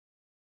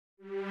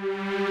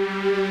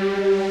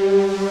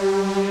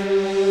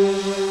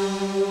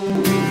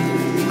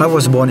I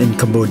was born in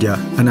Cambodia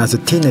and as a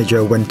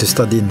teenager went to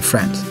study in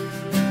France.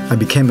 I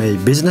became a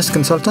business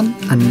consultant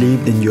and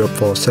lived in Europe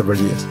for several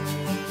years.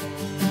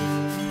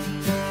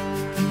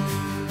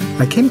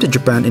 I came to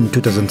Japan in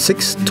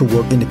 2006 to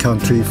work in the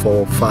country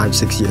for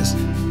 5-6 years.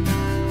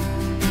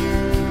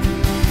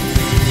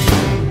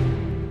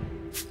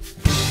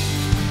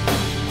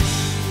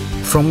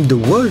 From the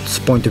world's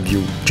point of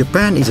view,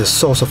 Japan is a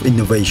source of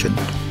innovation.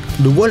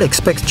 The world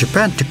expects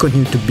Japan to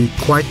continue to be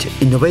quite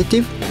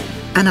innovative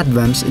and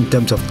advanced in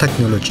terms of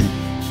technology.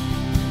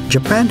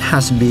 Japan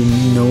has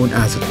been known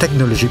as a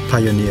technology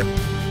pioneer.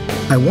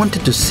 I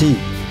wanted to see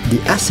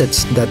the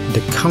assets that the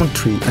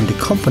country and the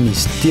company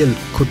still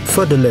could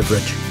further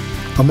leverage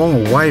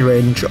among a wide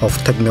range of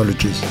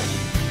technologies.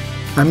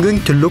 I'm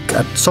going to look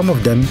at some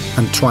of them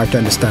and try to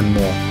understand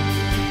more.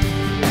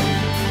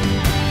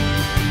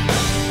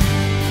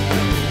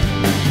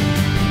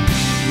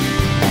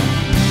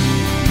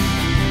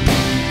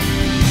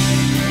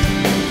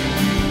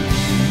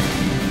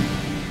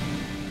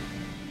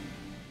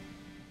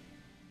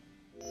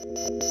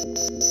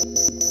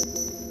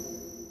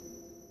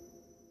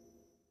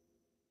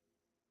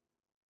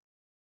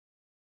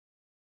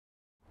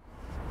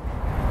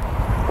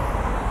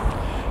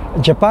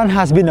 Japan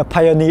has been a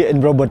pioneer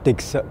in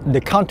robotics. The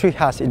country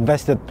has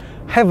invested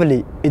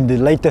heavily in the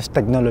latest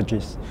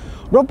technologies.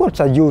 Robots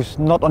are used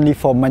not only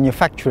for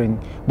manufacturing,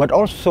 but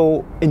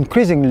also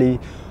increasingly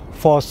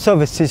for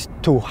services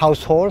to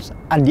households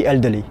and the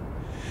elderly.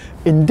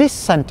 In this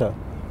center,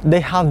 they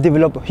have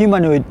developed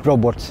humanoid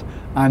robots.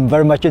 I'm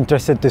very much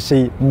interested to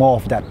see more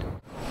of that.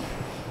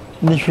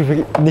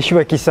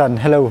 Nishiwaki-san,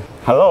 hello.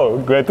 Hello,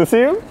 great to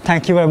see you.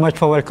 Thank you very much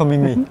for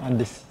welcoming me on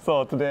this.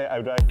 So today I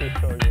would like to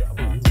show you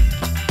about...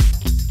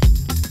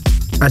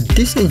 At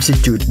this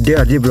institute, they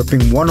are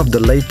developing one of the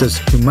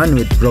latest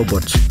humanoid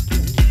robots.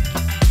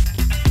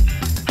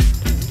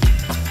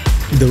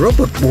 The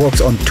robot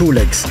walks on 2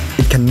 legs.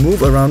 It can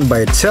move around by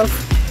itself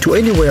to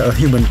anywhere a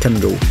human can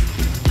go.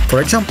 For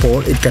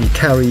example, it can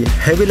carry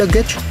heavy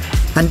luggage,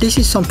 and this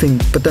is something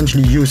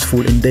potentially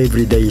useful in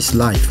everyday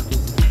life.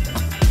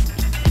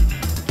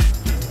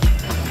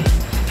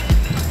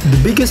 The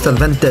biggest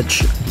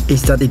advantage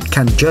is that it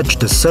can judge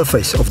the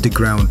surface of the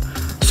ground.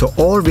 So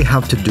all we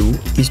have to do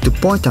is to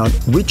point out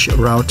which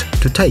route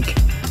to take.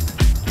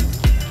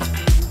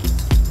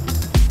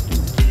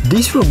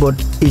 This robot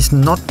is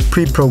not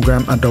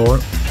pre-programmed at all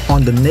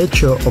on the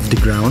nature of the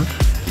ground,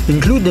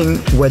 including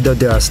whether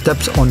there are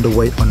steps on the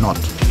way or not.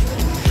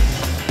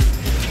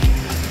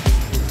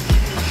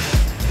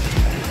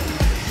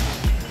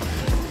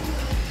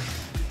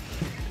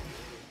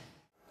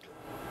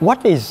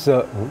 What is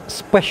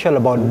special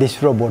about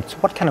these robots?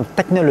 What kind of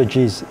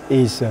technologies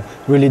is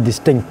really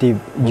distinctive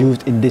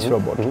used in this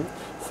robot?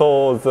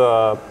 So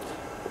the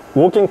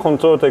walking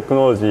control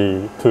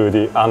technology to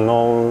the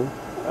unknown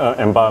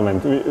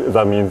environment,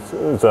 that means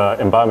the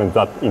environment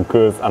that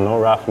includes unknown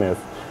roughness,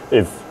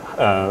 is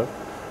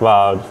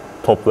world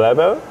top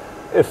level.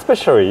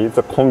 Especially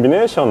the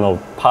combination of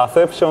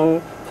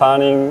perception,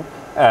 turning,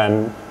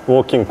 and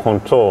walking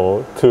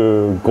control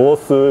to go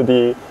through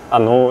the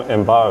unknown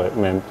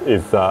environment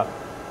is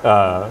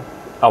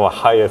our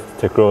highest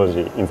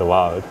technology in the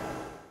world.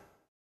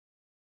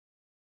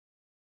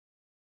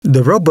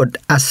 The robot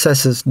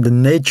assesses the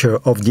nature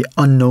of the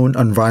unknown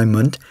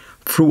environment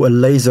through a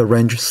laser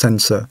range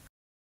sensor.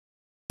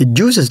 It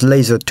uses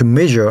laser to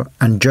measure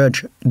and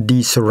judge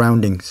the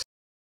surroundings.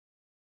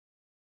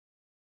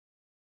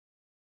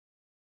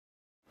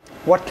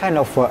 What kind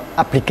of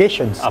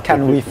applications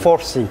can we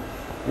foresee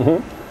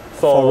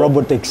for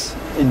robotics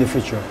in the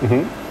future?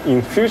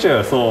 In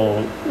future,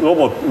 so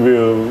robot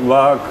will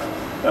work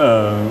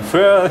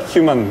where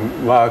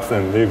human works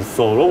and lives.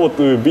 So robot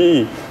will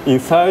be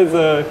inside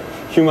the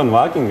human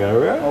working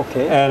area,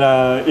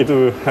 and it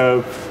will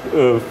help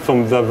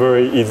from the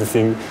very easy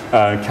thing,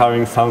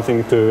 carrying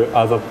something to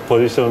other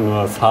position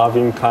or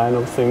serving kind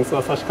of things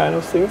or such kind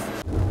of things.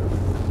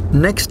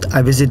 Next,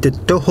 I visited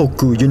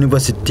Tohoku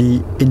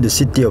University in the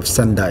city of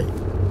Sendai.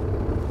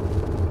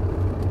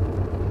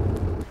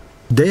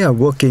 They are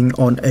working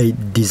on a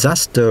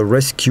disaster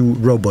rescue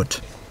robot.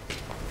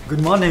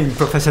 Good morning,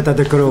 Professor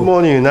Tadakuro. Good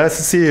morning, nice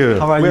to see you.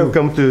 How are you?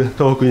 Welcome to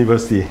Tohoku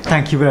University.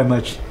 Thank you very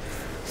much.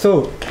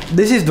 So,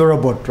 this is the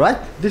robot, right?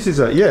 This is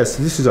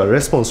a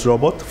response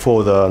robot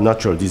for the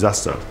natural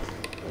disaster.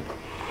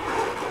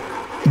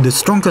 The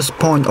strongest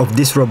point of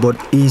this robot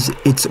is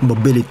its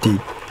mobility.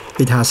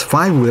 It has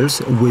 5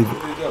 wheels with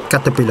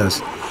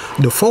caterpillars.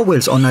 The 4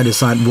 wheels on either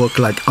side work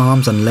like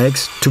arms and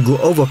legs to go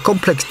over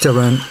complex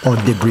terrain or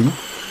debris,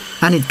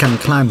 and it can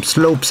climb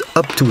slopes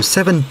up to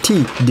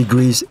 70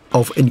 degrees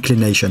of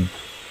inclination.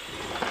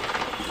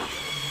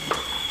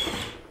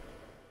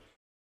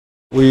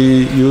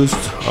 We used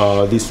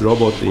this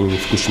robot in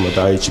Fukushima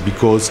Daiichi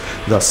because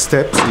the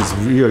steps is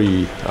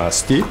really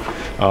steep.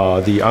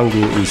 The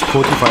angle is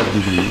 45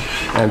 degrees,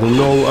 and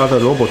no other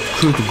robot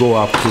could go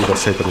up to the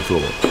second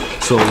floor.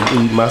 So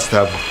we must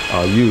have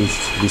used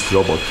this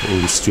robot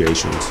in these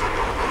situations.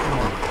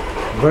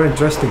 Very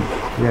interesting.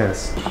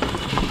 Yes.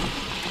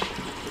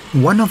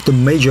 One of the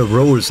major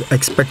roles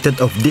expected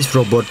of this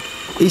robot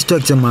is to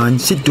examine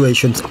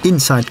situations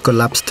inside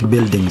collapsed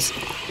buildings.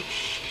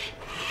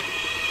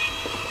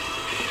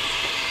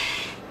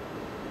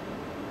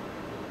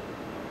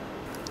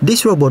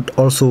 This robot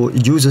also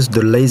uses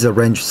the laser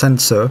range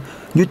sensor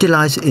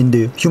utilized in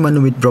the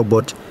humanoid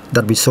robot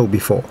that we saw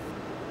before.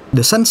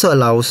 The sensor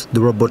allows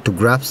the robot to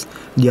grasp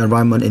the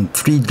environment in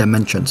 3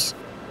 dimensions.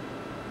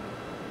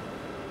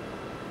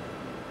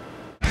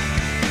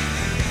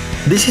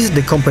 This is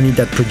the company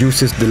that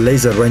produces the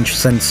laser range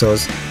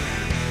sensors,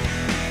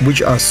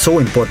 which are so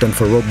important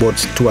for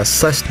robots to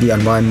assess the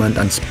environment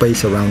and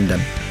space around them.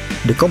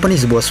 The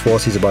company's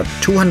workforce is about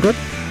 200,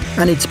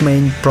 and its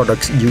main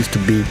products used to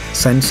be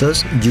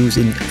sensors used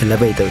in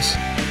elevators.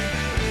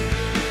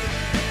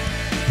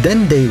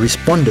 Then they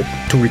responded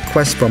to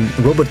requests from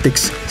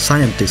robotics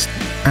scientists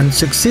and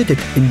succeeded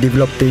in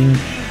developing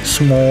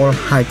small,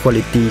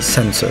 high-quality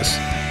sensors.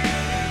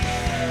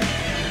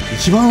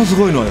 一番す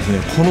ごいのはですね、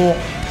この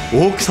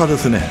大きさで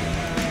すね。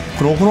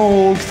こ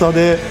の大きさ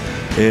で、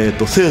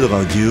精度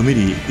が10ミ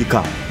リ以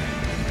下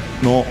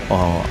の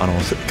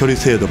距離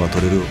精度が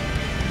取れる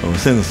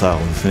センサーを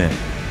ですね、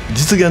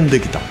実現で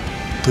きた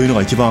というの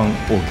が一番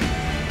大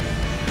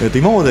きい。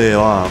今まで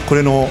はこ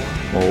れの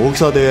大き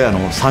さで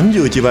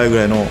31倍ぐ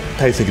らいの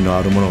体積の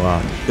あるもの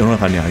が世の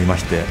中にありま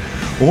して、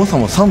重さ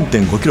も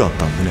 3.5 キロあっ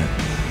たんでね、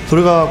こ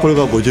れが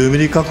50ミ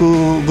リ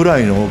角ぐら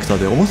いの大きさ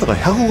で重さが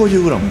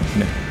150グラムです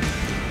ね、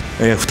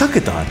2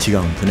桁違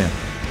うんです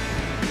ね。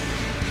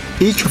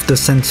Each of the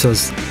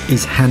sensors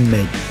is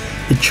handmade.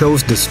 It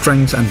shows the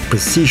strength and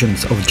precision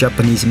of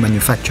Japanese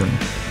manufacturing.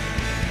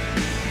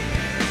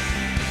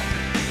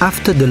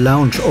 After the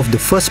launch of the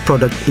first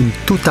product in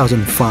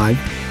 2005,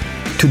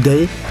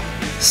 today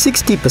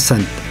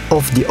 60%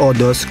 of the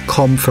orders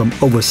come from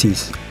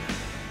overseas.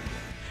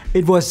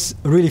 It was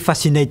really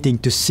fascinating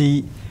to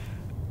see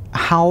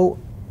how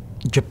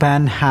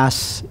Japan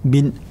has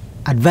been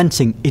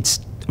advancing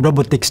its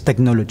robotics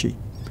technology.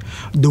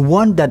 The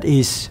one that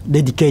is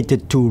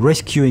dedicated to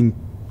rescuing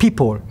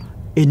people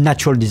in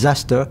natural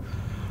disaster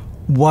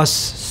was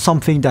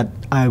something that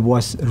I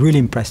was really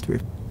impressed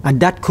with. And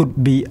that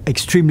could be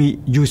extremely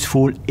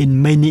useful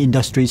in many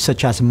industries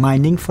such as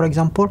mining, for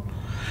example.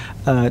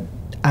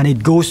 And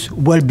it goes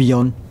well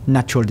beyond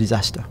natural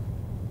disaster.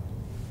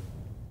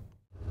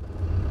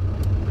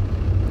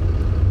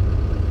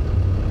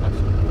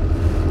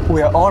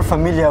 We are all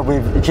familiar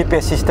with a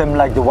GPS system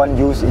like the one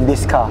used in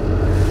this car.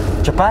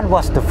 Japan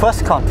was the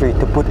first country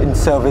to put in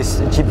service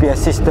a GPS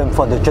system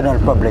for the general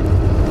public.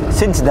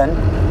 Since then,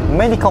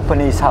 many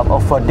companies have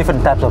offered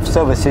different types of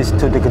services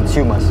to the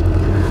consumers.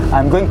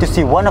 I'm going to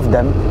see one of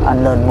them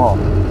and learn more.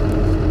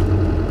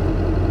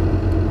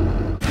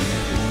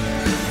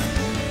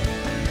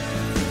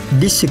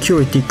 This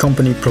security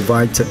company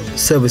provides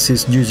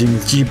services using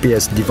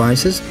GPS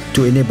devices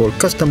to enable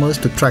customers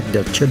to track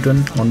their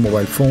children on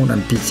mobile phone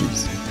and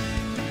PCs.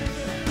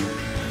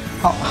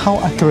 How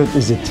accurate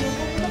is it?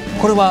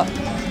 これは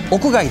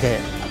屋外で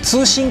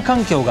通信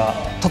環境が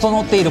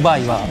整っている場合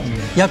は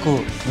約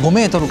5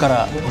メートルか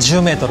ら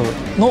10メートル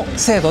の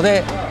精度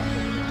で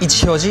位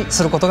置表示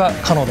することが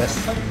可能で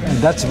す。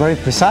That's very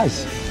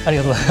precise. あり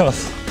がとうございま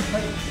す。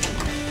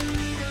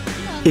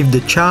If the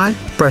child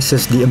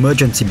presses the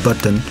emergency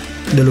button,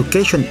 the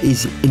location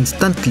is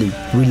instantly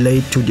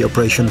relayed to the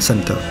operation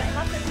center.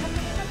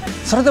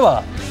 それで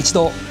は一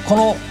度こ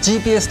の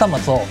GPS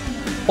端末を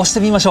押して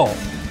みましょ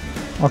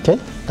う。Okay,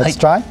 let's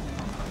try.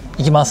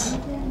 いきます。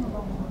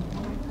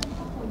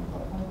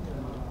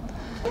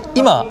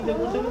今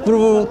ブル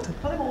ブル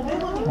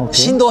って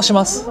振動し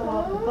ます。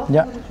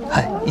Yeah.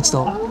 はい、一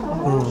度。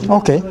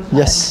Okay.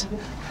 Yes.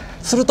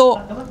 すると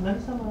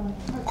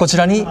こち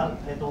らに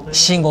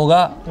信号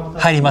が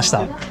入りまし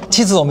た。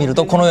地図を見る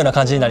とこのような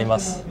感じになりま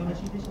す。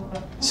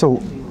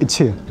So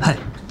it's here. はい。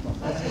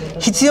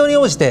必要に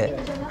応じて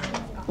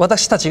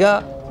私たち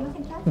が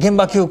現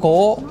場急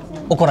行を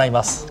行い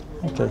ます。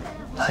Okay.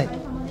 はい。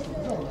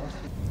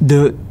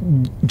The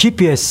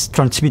GPS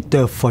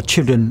transmitter for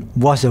children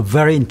was a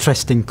very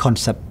interesting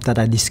concept that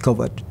I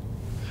discovered.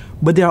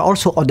 But there are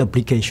also other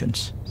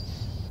applications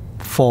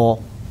for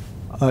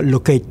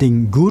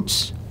locating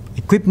goods,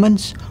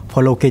 equipments,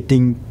 for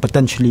locating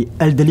potentially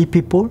elderly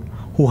people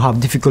who have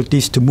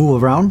difficulties to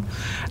move around.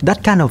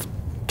 That kind of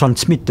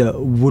transmitter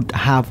would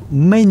have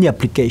many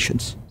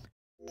applications.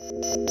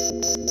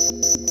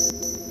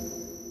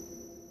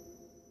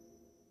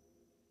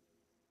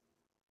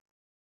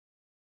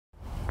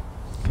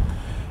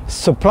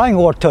 Supplying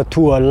water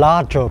to a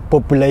larger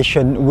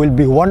population will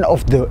be one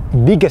of the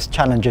biggest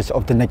challenges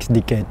of the next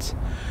decades.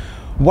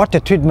 Water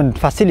treatment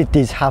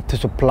facilities have to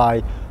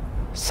supply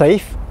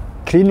safe,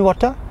 clean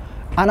water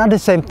and at the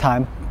same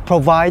time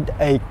provide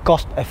a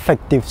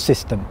cost-effective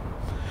system.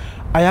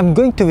 I am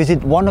going to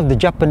visit one of the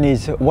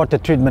Japanese water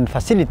treatment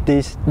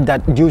facilities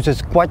that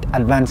uses quite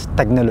advanced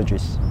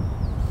technologies.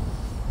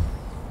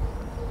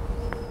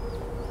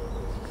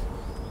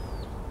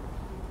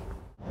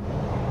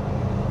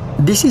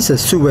 This is a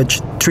sewage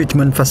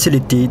treatment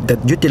facility that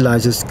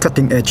utilizes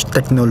cutting-edge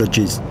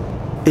technologies.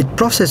 It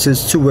processes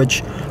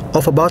sewage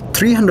of about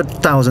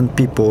 300,000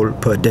 people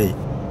per day.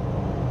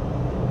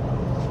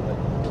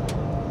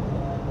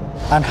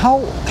 And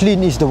how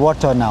clean is the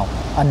water now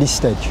at this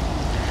stage?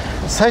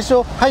 最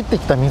初入って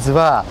きた水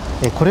は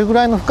これぐ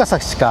らいの深さ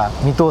しか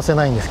見通せ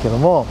ないんですけど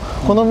も、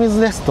この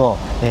水ですと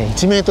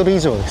1メートル以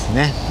上です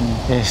ね、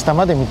下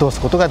まで見通す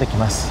ことができ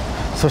ます。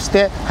そし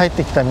て入っ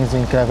てきた水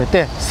に比べ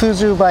て数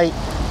十倍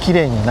き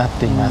れいになっ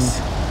ていま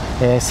す。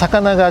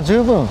魚が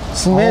十分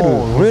住める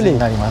水に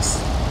なります。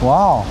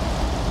Wow.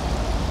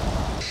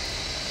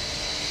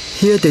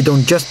 Here they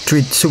don't just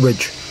treat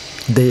sewage,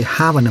 they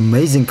have an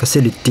amazing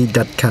facility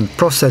that can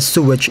process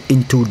sewage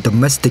into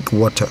domestic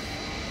water.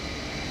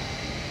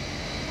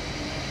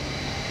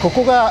 こ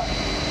こが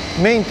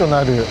メインと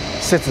なる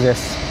施設で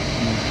す。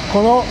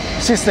この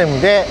システム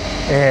で、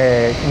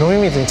飲み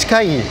水に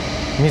近い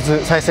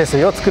水再生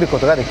水を作るこ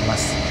とができま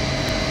す。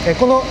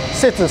この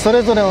施設そ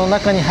れぞれの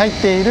中に入っ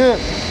ている、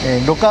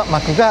ろ過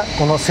膜が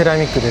このセラ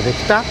ミックでで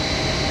きた、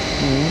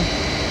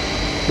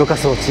ろ過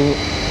装置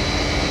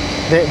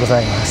でご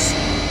ざいます。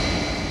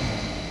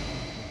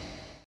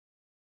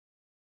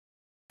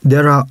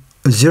There are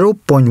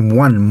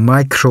 0.1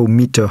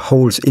 micrometer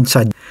holes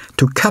inside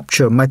to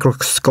capture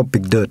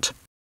microscopic dirt.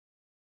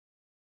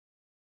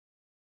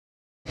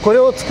 これ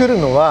を作る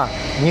のは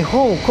日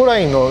本古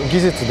来の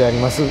技術であり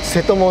ます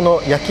瀬戸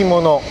物焼き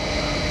物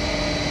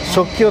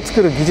食器を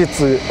作る技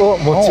術を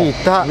用い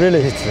た技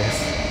術で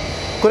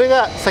す。これ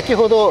が先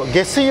ほど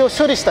下水を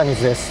処理した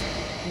水です。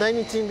第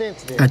二沈殿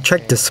地で I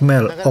checked the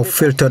smell of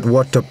filtered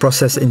water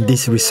processed in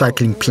this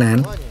recycling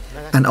plant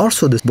and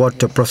also the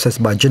water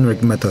processed by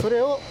generic method. そ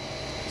れを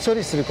処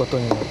理すること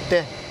によっ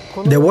て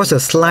There was a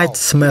slight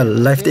smell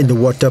left in the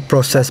water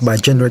processed by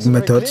generic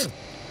methods,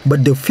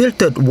 but the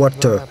filtered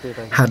water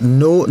had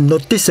no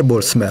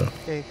noticeable smell.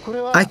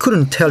 I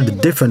couldn't tell the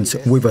difference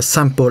with a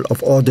sample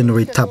of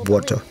ordinary tap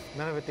water.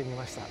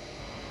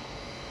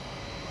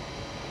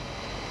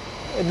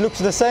 It looks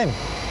the same.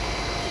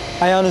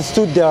 I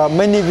understood there are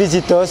many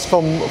visitors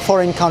from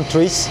foreign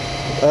countries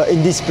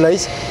in this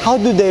place. How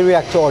do they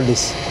react to all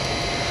this?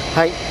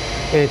 はい、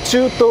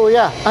中東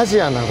やア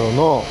ジアなど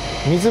の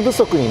水不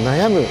足に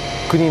悩む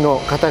国の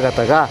方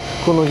々が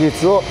この技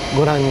術を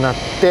ご覧になっ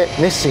て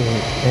熱心に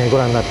ご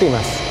覧になってい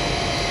ます。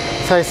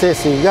再生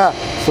水が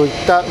そういっ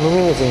た飲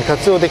み水に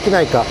活用でき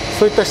ないか、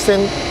そういった視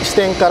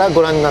点から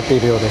ご覧になってい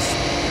るようです。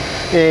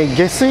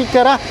下水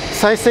から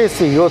再生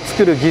水を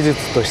作る技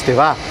術として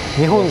は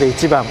日本で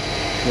一番、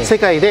世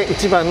界で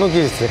一番の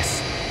技術で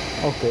す。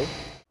Okay.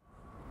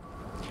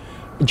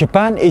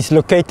 Japan is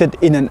located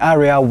in an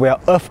area where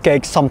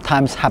earthquakes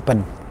sometimes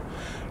happen.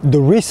 The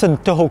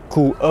recent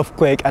Tohoku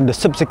earthquake and the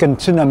subsequent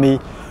tsunami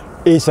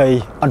is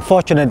an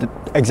unfortunate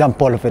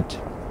example of it.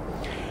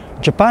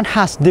 Japan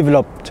has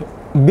developed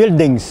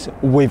buildings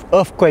with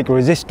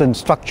earthquake-resistant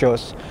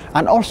structures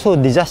and also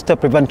disaster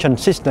prevention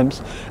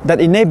systems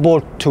that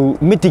enable to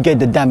mitigate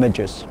the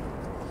damages.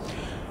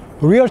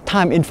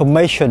 Real-time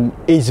information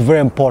is very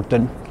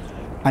important,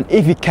 and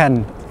if we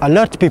can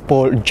alert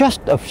people just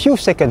a few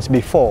seconds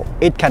before,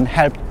 it can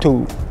help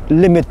to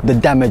limit the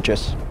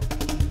damages.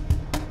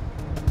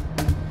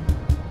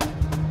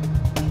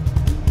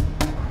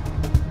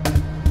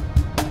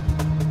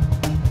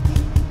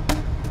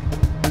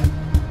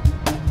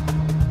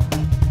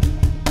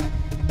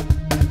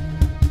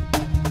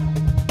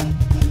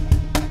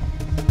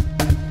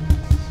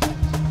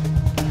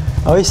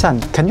 Aoi-san,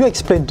 can you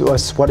explain to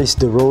us what is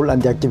the role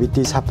and the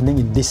activities happening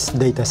in this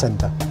data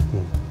center?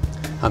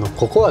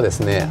 ここはです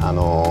ね、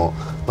我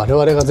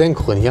々が全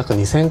国に約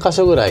2000カ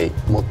所ぐらい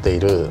持ってい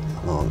る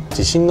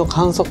地震の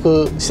観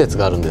測施設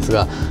があるんです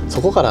が、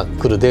そこから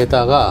来るデー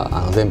タが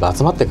全部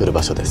集まってくる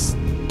場所です。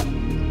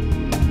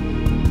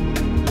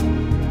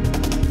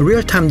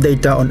Real-time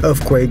data on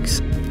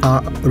earthquakes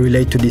are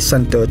relayed to this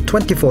center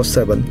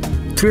 24/7,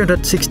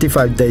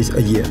 365 days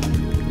a year.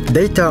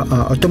 Data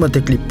are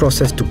automatically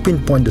processed to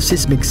pinpoint the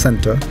seismic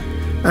center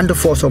and the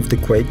force of the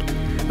quake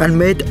and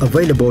made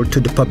available to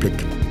the public.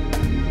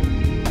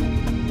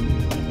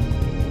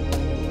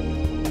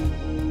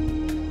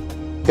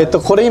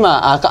 これ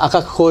今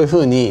赤くこういうふ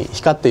うに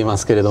光っていま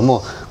すけれど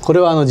も、これ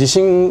は地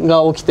震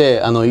が起き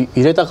て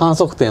揺れた観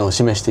測点を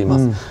示していま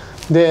す。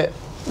で、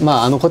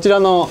こちら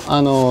の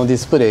ディ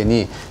スプレイ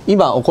に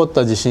今起こっ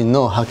た地震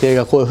の波形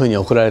がこういうふうに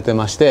送られて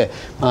まして、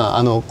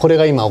これ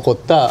が今起こっ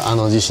た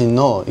地震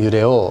の揺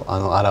れを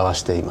表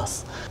していま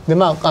す。でこ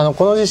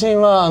の地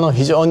震は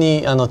非常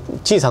に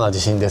小さな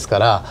地震ですか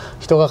ら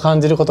人が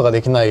感じることが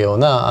できないよう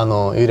な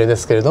揺れで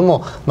すけれど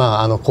も、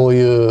こう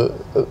いう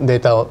デ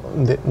ータ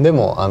で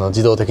も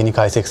自動的に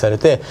解析され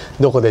て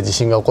どこで地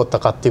震が起こった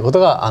かっていうこと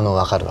が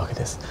分かるわけ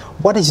です。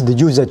What is the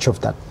usage of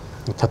that?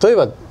 例え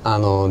ば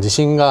地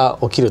震が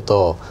起きる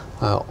と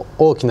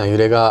大きな揺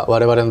れが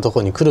我々のとこ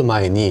ろに来る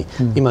前に、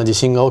今地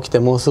震が起きて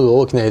もうすぐ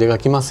大きな揺れが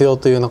来ますよ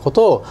というようなこ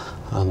と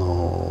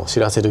を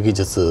知らせる技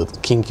術、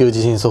緊急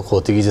地震速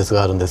報という技術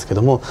があるんですけ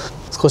ども、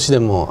少しで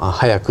も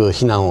早く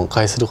避難を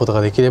開始すること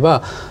ができれ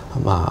ば、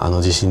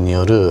地震に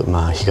よる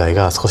被害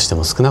が少しで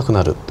も少なく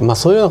なる、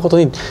そういうようなこと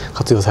に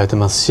活用されて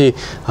ますし、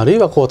あるい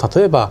は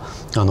例えば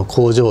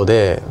工場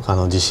で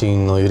地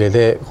震の揺れ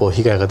で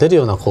被害が出る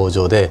ような工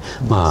場で、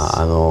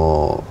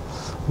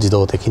自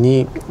動的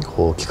に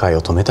機械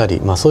を止めた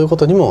り、そういうこ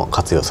とにも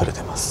活用されて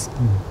います。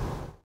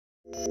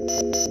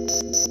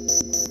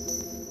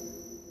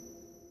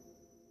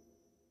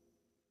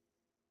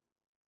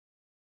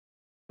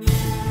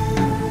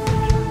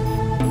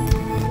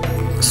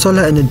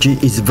Solar energy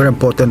is very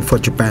important for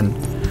Japan.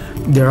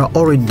 There are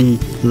already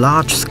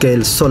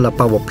large-scale solar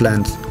power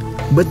plants,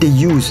 but they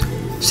use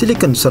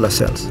silicon solar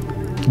cells.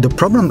 The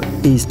problem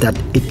is that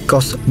it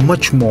costs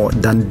much more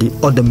than the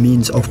other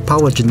means of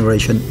power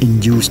generation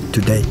in use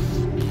today.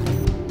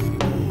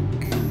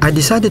 I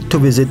decided to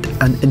visit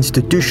an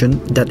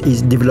institution that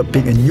is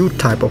developing a new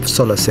type of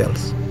solar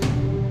cells.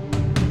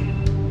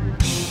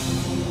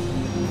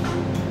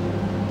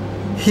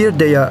 Here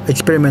they are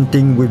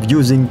experimenting with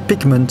using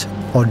pigment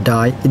or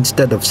dye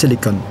instead of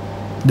silicon.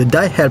 The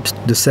dye helps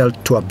the cell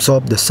to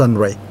absorb the sun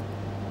ray.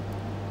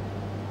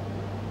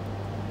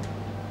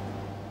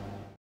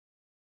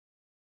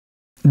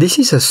 This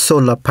is a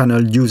solar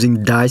panel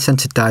using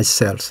dye-sensitized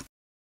cells.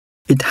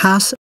 It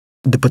has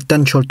the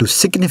potential to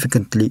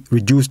significantly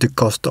reduce the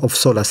cost of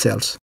solar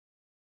cells.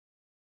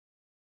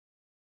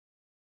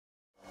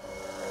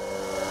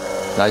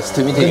 Nice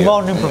to meet you. Good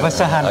morning,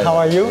 Professor Han. How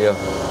are you? Yeah.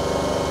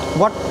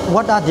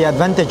 What are the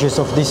advantages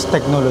of this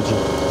technology?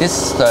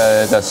 This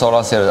the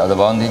solar cell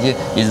advantage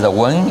is the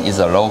one is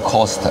a low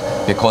cost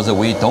because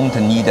we don't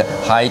need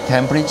high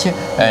temperature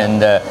and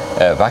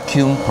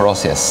vacuum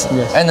process.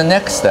 Yes. And the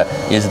next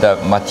is the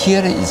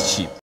material is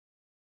cheap.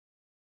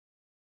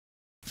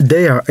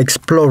 They are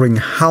exploring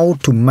how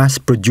to mass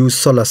produce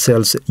solar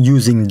cells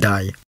using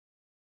dye.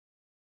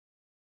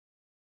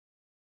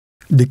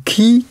 The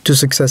key to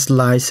success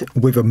lies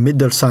with a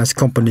middle-sized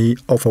company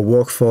of a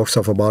workforce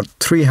of about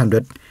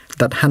 300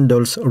 that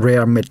handles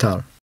rare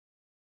metal.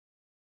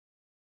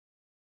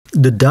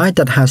 The dye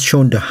that has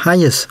shown the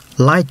highest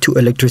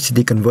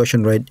light-to-electricity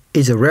conversion rate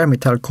is a rare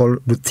metal called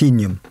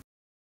ruthenium.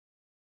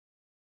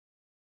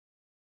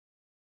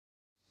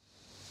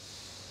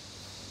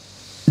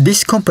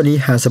 This company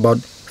has about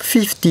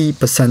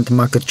 50%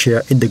 market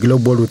share in the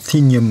global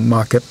ruthenium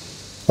market,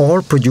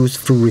 all produced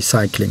through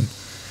recycling.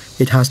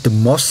 It has the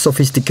most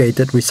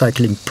sophisticated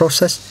recycling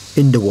process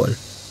in the world.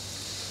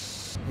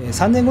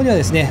 3年後には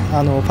ですね、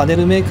パネ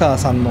ルメーカー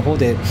さんの方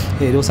で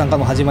量産化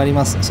も始まり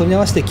ます。それに合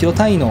わせてキロ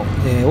単位の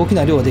大き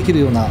な量ができる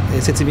ような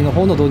設備の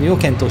方の導入を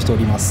検討してお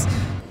ります。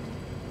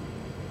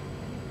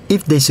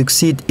If they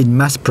succeed in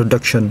mass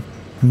production,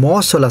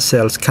 more solar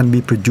cells can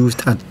be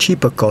produced at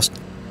cheaper cost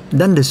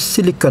than the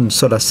silicon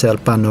solar cell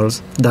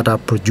panels that are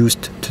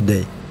produced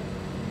today.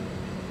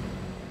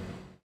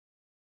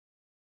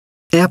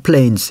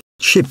 Airplanes,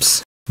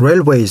 ships,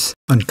 railways,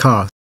 and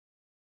cars.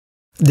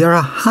 There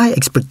are high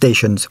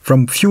expectations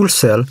from fuel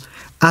cell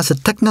as a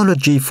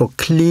technology for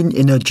clean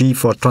energy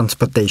for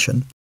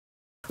transportation.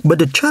 But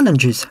the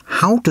challenge is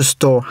how to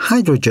store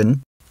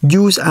hydrogen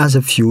used as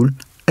a fuel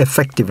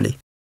effectively.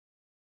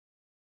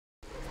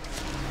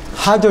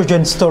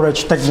 Hydrogen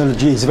storage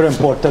technology is very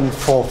important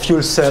for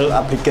fuel cell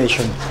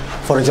application.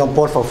 For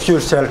example, for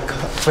fuel cell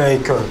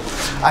vehicle.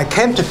 I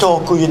came to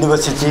Tohoku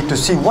University to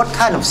see what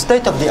kind of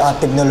state-of-the-art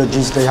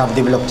technologies they have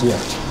developed here.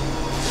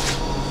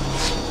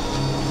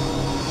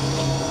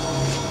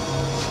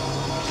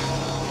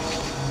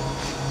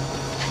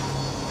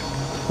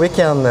 We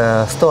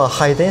can store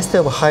high density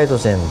of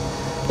hydrogen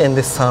in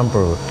this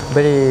sample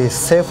very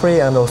safely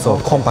and also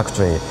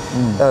compactly.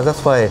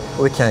 That's why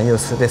we can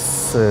use this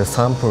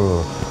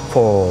sample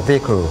for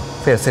fuel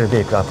cell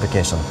vehicle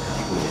application.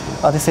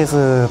 This is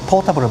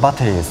portable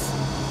batteries,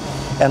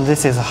 and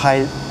this is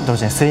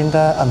hydrogen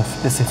cylinder, and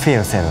this is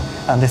fuel cell,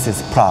 and this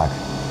is plug.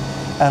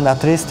 And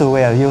at least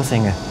we are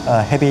using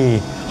a heavy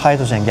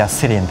hydrogen gas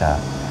cylinder.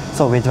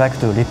 So we'd like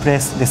to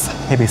replace this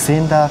heavy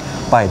cylinder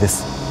by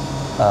this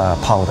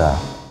powder.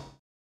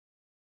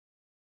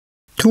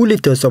 2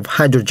 liters of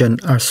hydrogen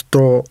are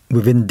stored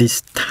within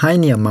this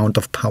tiny amount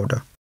of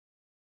powder.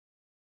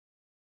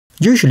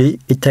 Usually,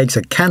 it takes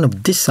a can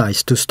of this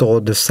size to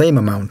store the same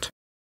amount.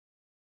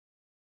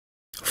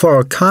 For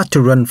a car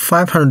to run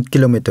 500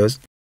 kilometers,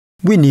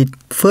 we need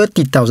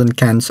 30,000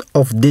 cans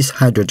of this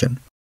hydrogen.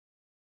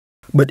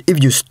 But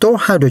if you store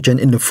hydrogen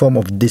in the form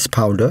of this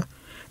powder,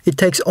 it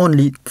takes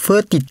only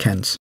 30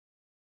 cans.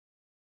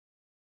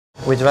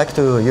 We'd like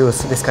to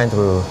use this kind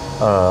of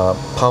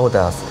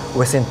powders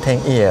within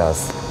 10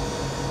 years.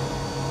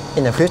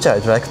 In the future,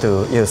 I'd like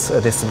to use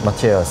these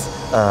materials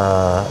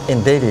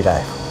in daily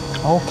life.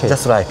 Okay.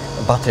 Just like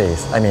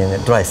batteries, I mean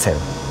dry cell.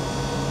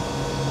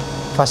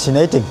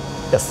 Fascinating.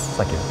 Yes,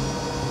 thank you.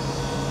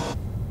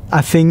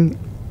 I think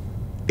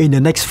in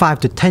the next 5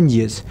 to 10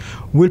 years,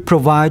 we'll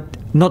provide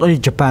not only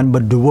Japan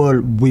but the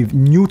world with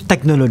new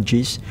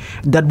technologies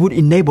that would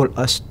enable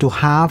us to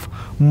have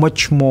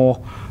much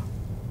more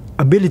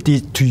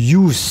ability to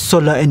use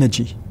solar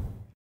energy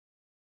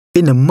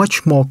in a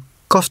much more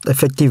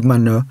cost-effective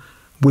manner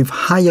with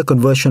higher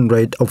conversion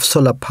rate of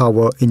solar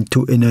power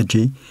into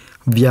energy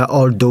via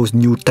all those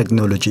new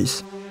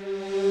technologies.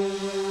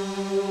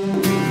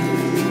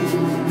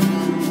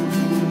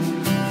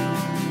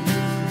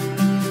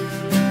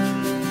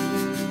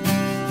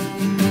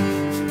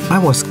 I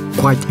was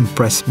quite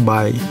impressed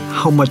by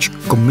how much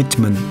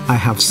commitment I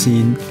have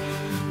seen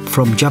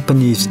from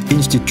Japanese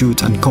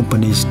institutes and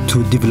companies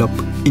to develop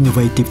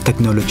innovative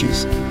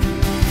technologies.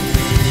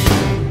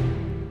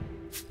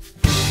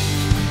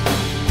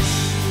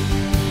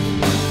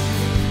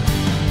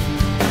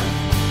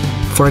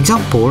 For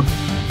example,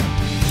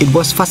 it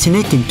was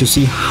fascinating to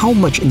see how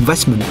much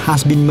investment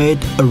has been made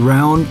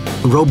around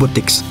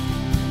robotics.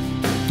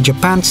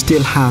 Japan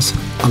still has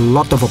a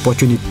lot of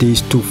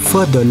opportunities to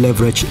further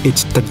leverage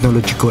its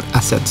technological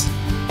assets.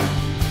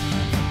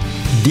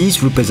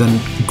 These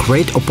represent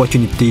great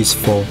opportunities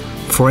for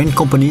foreign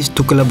companies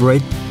to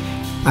collaborate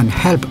and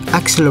help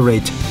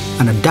accelerate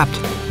and adapt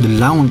the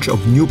launch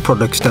of new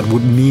products that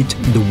would meet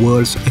the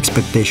world's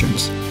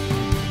expectations.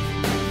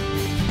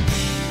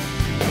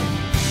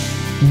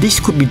 This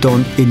could be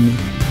done in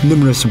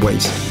numerous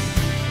ways: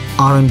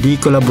 R&D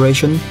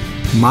collaboration,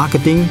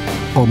 marketing,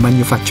 or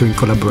manufacturing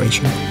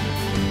collaboration.